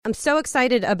I'm so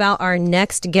excited about our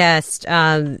next guest.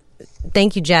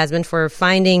 Thank you, Jasmine, for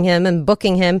finding him and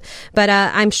booking him. But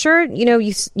I'm sure,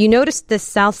 you noticed this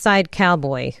Southside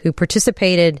Cowboy who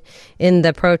participated in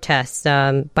the protests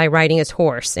by riding his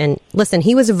horse. And listen,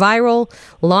 he was viral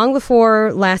long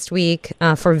before last week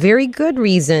for very good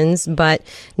reasons. But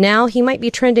now he might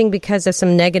be trending because of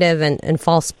some negative and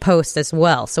false posts as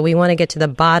well. So we want to get to the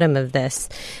bottom of this.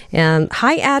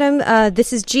 Hi, Adam.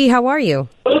 This is G. How are you?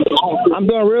 I'm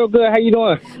doing real good. How you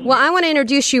doing? Well, I want to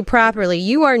introduce you properly.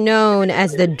 You are known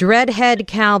as the Dread Head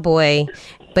Cowboy,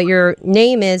 but your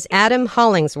name is Adam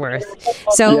Hollingsworth.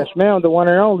 So, yes, ma'am, the one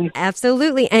and only.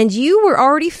 Absolutely. And you were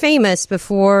already famous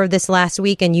before this last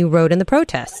week, and you rode in the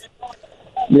protests.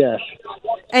 Yes.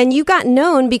 And you got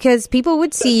known because people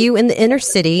would see you in the inner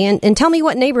city and tell me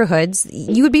what neighborhoods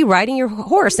you would be riding your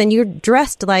horse, and you're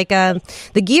dressed like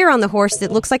the gear on the horse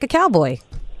that looks like a cowboy.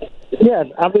 Yes,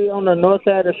 I'll be on the north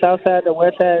side, the south side, the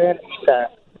west side, and the east side.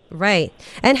 Right.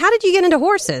 And how did you get into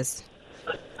horses?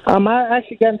 I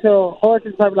actually got into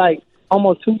horses probably like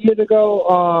almost 2 years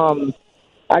ago.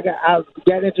 I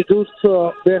got introduced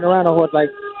to being around a horse like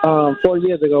 4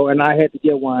 years ago, and I had to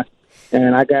get one.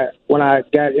 And when I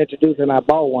got introduced, and I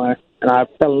bought one, and I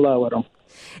fell in love with them.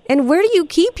 And where do you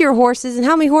keep your horses, and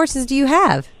how many horses do you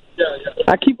have?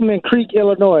 I keep them in Creek,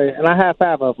 Illinois, and I have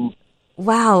 5 of them.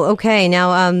 Wow. Okay.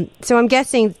 Now, so I'm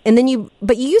guessing,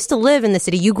 but you used to live in the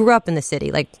city. You grew up in the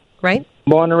city, right?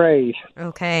 Born and raised.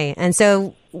 Okay. And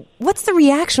so what's the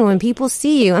reaction when people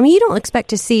see you? I mean, you don't expect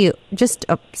to see just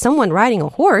someone riding a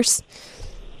horse.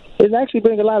 It's actually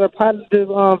bringing a lot of positive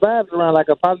vibes around, like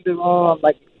a positive,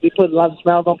 like they put a lot of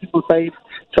smiles on people's face.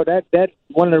 So that's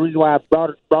one of the reasons why I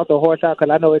brought the horse out,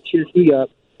 because I know it cheers me up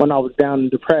when I was down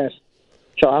and depressed.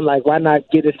 So I'm like, why not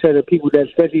get it to the people that,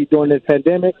 especially during this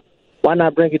pandemic, why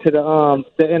not bring it to the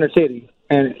inner city?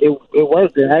 And it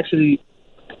worked. And actually,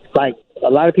 like, a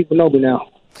lot of people know me now.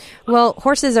 Well,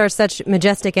 horses are such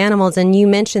majestic animals, and you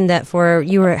mentioned that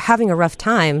you were having a rough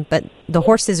time, but the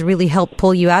horses really helped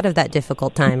pull you out of that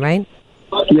difficult time, right?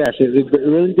 Yes, it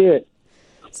really did.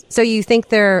 So you think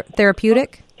they're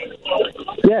therapeutic?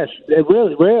 Yes, it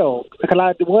really real. Because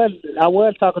I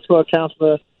was talking to a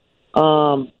counselor,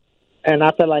 and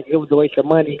I felt like it was a waste of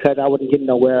money because I wasn't getting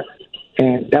nowhere.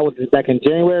 And that was back in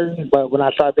January. But when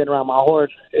I started being around my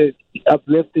horse, it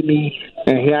uplifted me,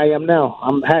 and here I am now.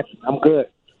 I'm happy. I'm good.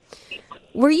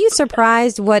 Were you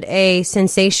surprised what a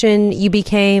sensation you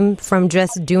became from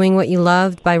just doing what you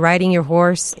loved by riding your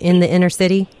horse in the inner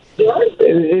city?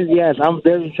 Yes, I'm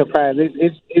very surprised.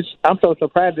 I'm so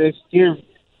surprised that it's here.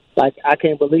 Like, I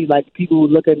can't believe, like, people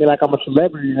look at me like I'm a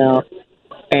celebrity now.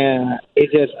 And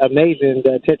it's just amazing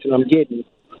the attention I'm getting.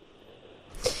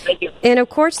 And, of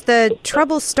course, the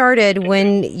trouble started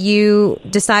when you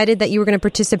decided that you were going to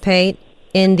participate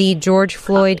in the George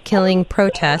Floyd killing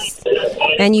protests.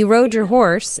 And you rode your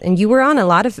horse, and you were on a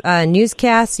lot of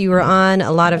newscasts. You were on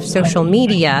a lot of social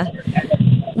media.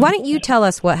 Why don't you tell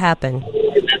us what happened?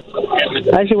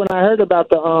 Actually, when I heard about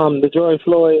the George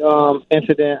Floyd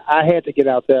incident, I had to get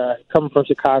out there. Coming from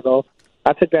Chicago,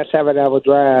 I took that 7-hour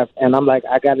drive, and I'm like,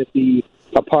 I got to be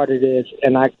a part of this.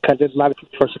 And because there's a lot of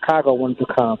people from Chicago wanted to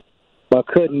come, but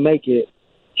couldn't make it.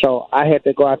 So I had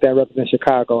to go out there and represent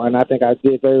Chicago, and I think I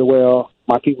did very well.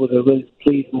 My people were really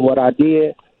pleased with what I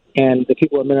did, and the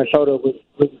people of Minnesota were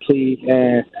really pleased.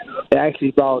 And it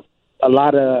actually brought a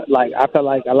lot of, like, I felt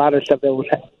like a lot of stuff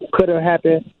that could have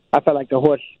happened, I felt like the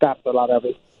horse stopped a lot of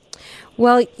it.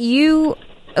 Well, you,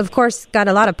 of course, got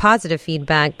a lot of positive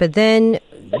feedback, but then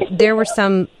there were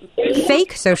some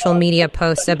fake social media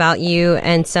posts about you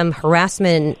and some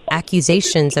harassment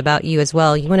accusations about you as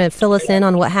well. You want to fill us in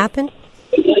on what happened?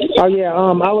 Oh yeah,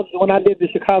 when I did the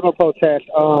Chicago protest,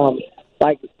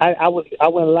 like I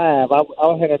went live.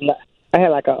 I had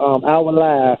like a hour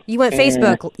live. You went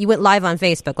Facebook. You went live on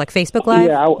Facebook, like Facebook Live.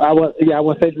 Yeah, I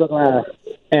went Facebook Live,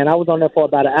 and I was on there for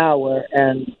about an hour.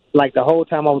 And like the whole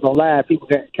time I was on live, people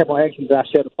kept on asking that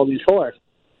I share the police horse.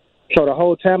 So the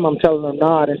whole time I'm telling them, no,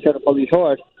 I didn't share the police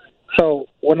horse. So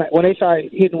when they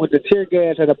started hitting with the tear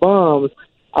gas and the bombs,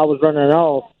 I was running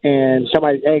off, and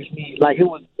somebody asked me, like, it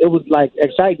was like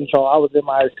exciting. So I was in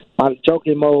my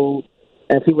joking mode,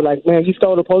 and people were like, man, you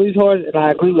stole the police horse? And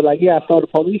I agreed with, like, yeah, I stole the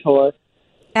police horse.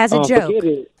 As a joke. Forget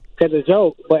it, as a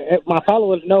joke. But my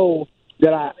followers know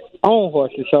that I own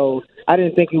horses, so I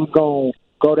didn't think it was going to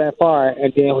go that far.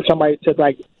 And then when somebody took,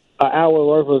 like, an hour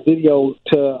worth of video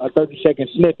to a 30-second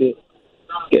snippet,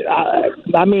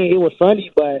 I mean, it was funny,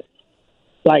 but,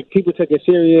 like, people took it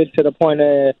serious to the point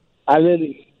that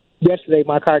yesterday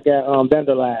my car got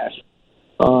vandalized.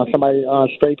 Somebody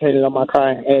spray painted on my car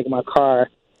and egged my car,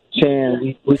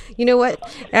 saying You know what,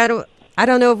 Adam? I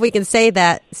don't know if we can say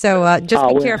that, so just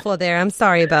be well. careful there. I'm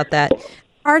sorry about that.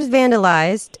 Car's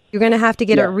vandalized. You're going to have to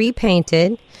get it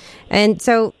repainted. And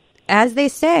so, as they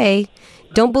say,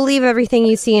 don't believe everything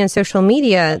you see on social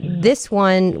media. This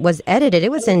one was edited. It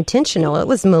was intentional. It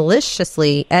was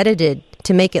maliciously edited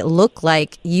to make it look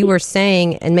like you were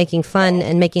saying and making fun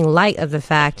and making light of the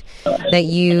fact that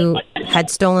you had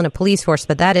stolen a police horse,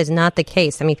 but that is not the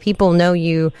case. I mean, people know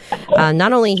you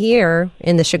not only here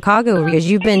in the Chicago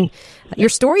area. Your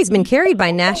story's been carried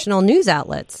by national news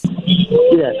outlets.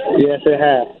 Yes, it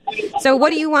has. So, what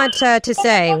do you want to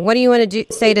say? What do you want to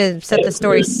say to set the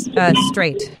story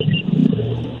straight?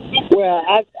 Well,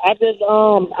 I just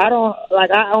I don't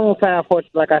I own 5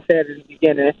 horses, like I said in the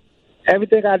beginning.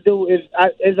 Everything I do is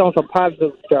on some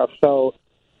positive stuff. So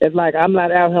it's like I'm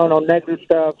not out here on no negative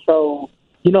stuff. So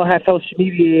you know how social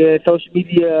media ruin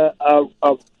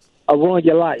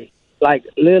your life. Like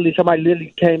somebody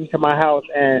literally came to my house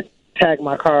and tagged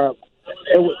my car.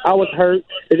 I was hurt.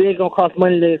 It ain't gonna cost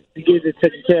money to get it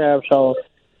taken care of. So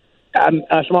I'm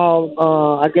a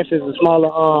small. I guess it's a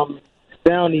smaller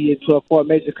bounty to afford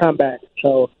major comeback.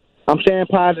 So I'm staying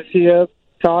positive.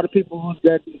 To all the people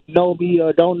that know me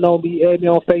or don't know me, add me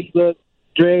on Facebook,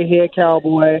 Dread Head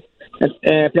Cowboy. And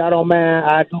if y'all don't mind,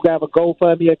 I do have a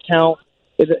GoFundMe account.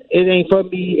 It ain't for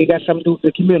me. It got something to do with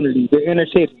the community, the inner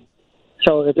city.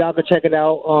 So if y'all can check it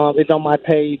out, it's on my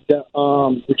page, the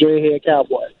Dread Head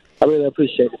Cowboy. I really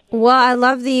appreciate it. Well, I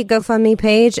love the GoFundMe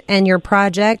page and your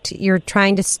project. You're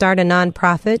trying to start a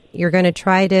nonprofit. You're going to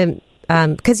try to...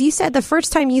 because you said the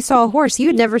first time you saw a horse, you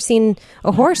had never seen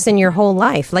a horse in your whole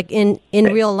life, like in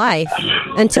real life.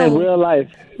 Until in real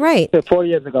life. Right. 4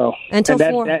 years ago. And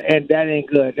that ain't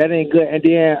good. That ain't good. And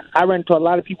then I run into a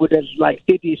lot of people that's like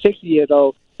 50, 60 years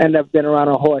old and have been around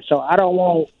a horse. So I don't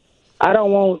want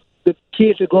the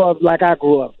kids to grow up like I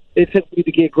grew up. It took me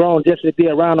to get grown just to be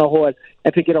around a horse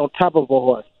and to get on top of a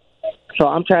horse. So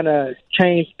I'm trying to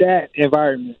change that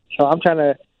environment. So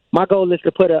my goal is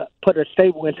to put a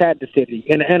stable inside the city,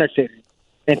 in the inner city,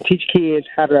 and teach kids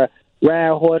how to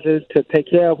ride horses, to take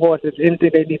care of horses, anything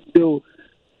they need to do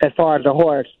as far as a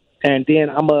horse. And then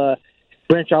I'm going to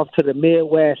branch off to the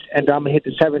Midwest, and I'm going to hit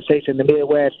the 7 states in the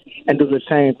Midwest and do the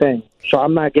same thing. So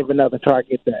I'm not giving up until I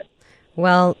get that.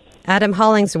 Well, Adam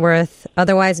Hollingsworth,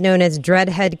 otherwise known as Dread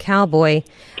Head Cowboy,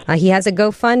 he has a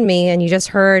GoFundMe, and you just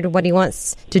heard what he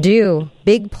wants to do.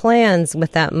 Big plans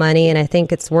with that money, and I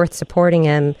think it's worth supporting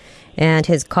him and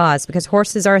his cause, because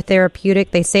horses are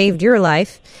therapeutic. They saved your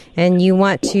life, and you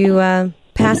want to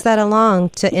pass that along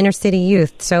to inner city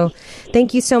youth. So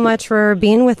thank you so much for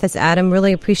being with us, Adam.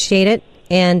 Really appreciate it.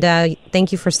 And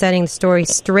thank you for setting the story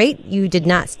straight. You did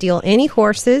not steal any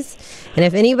horses. And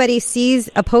if anybody sees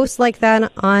a post like that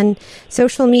on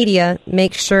social media,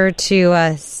 make sure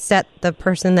to set the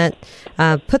person that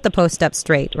put the post up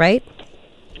straight, right?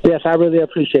 Yes, I really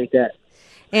appreciate that.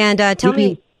 And tell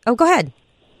me... Oh, go ahead.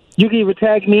 You can even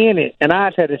tag me in it, and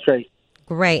I'll set it straight.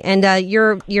 Great. And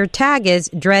your tag is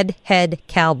Dread Head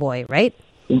Cowboy, right?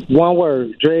 One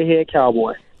word, Dread Head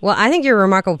Cowboy. Well, I think you're a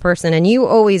remarkable person, and you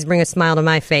always bring a smile to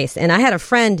my face. And I had a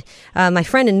friend, my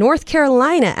friend in North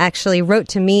Carolina actually wrote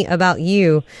to me about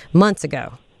you months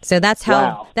ago. So that's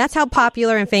how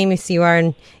popular and famous you are,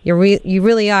 and you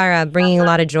really are bringing a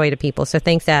lot of joy to people. So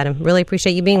thanks, Adam. Really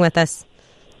appreciate you being with us.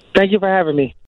 Thank you for having me.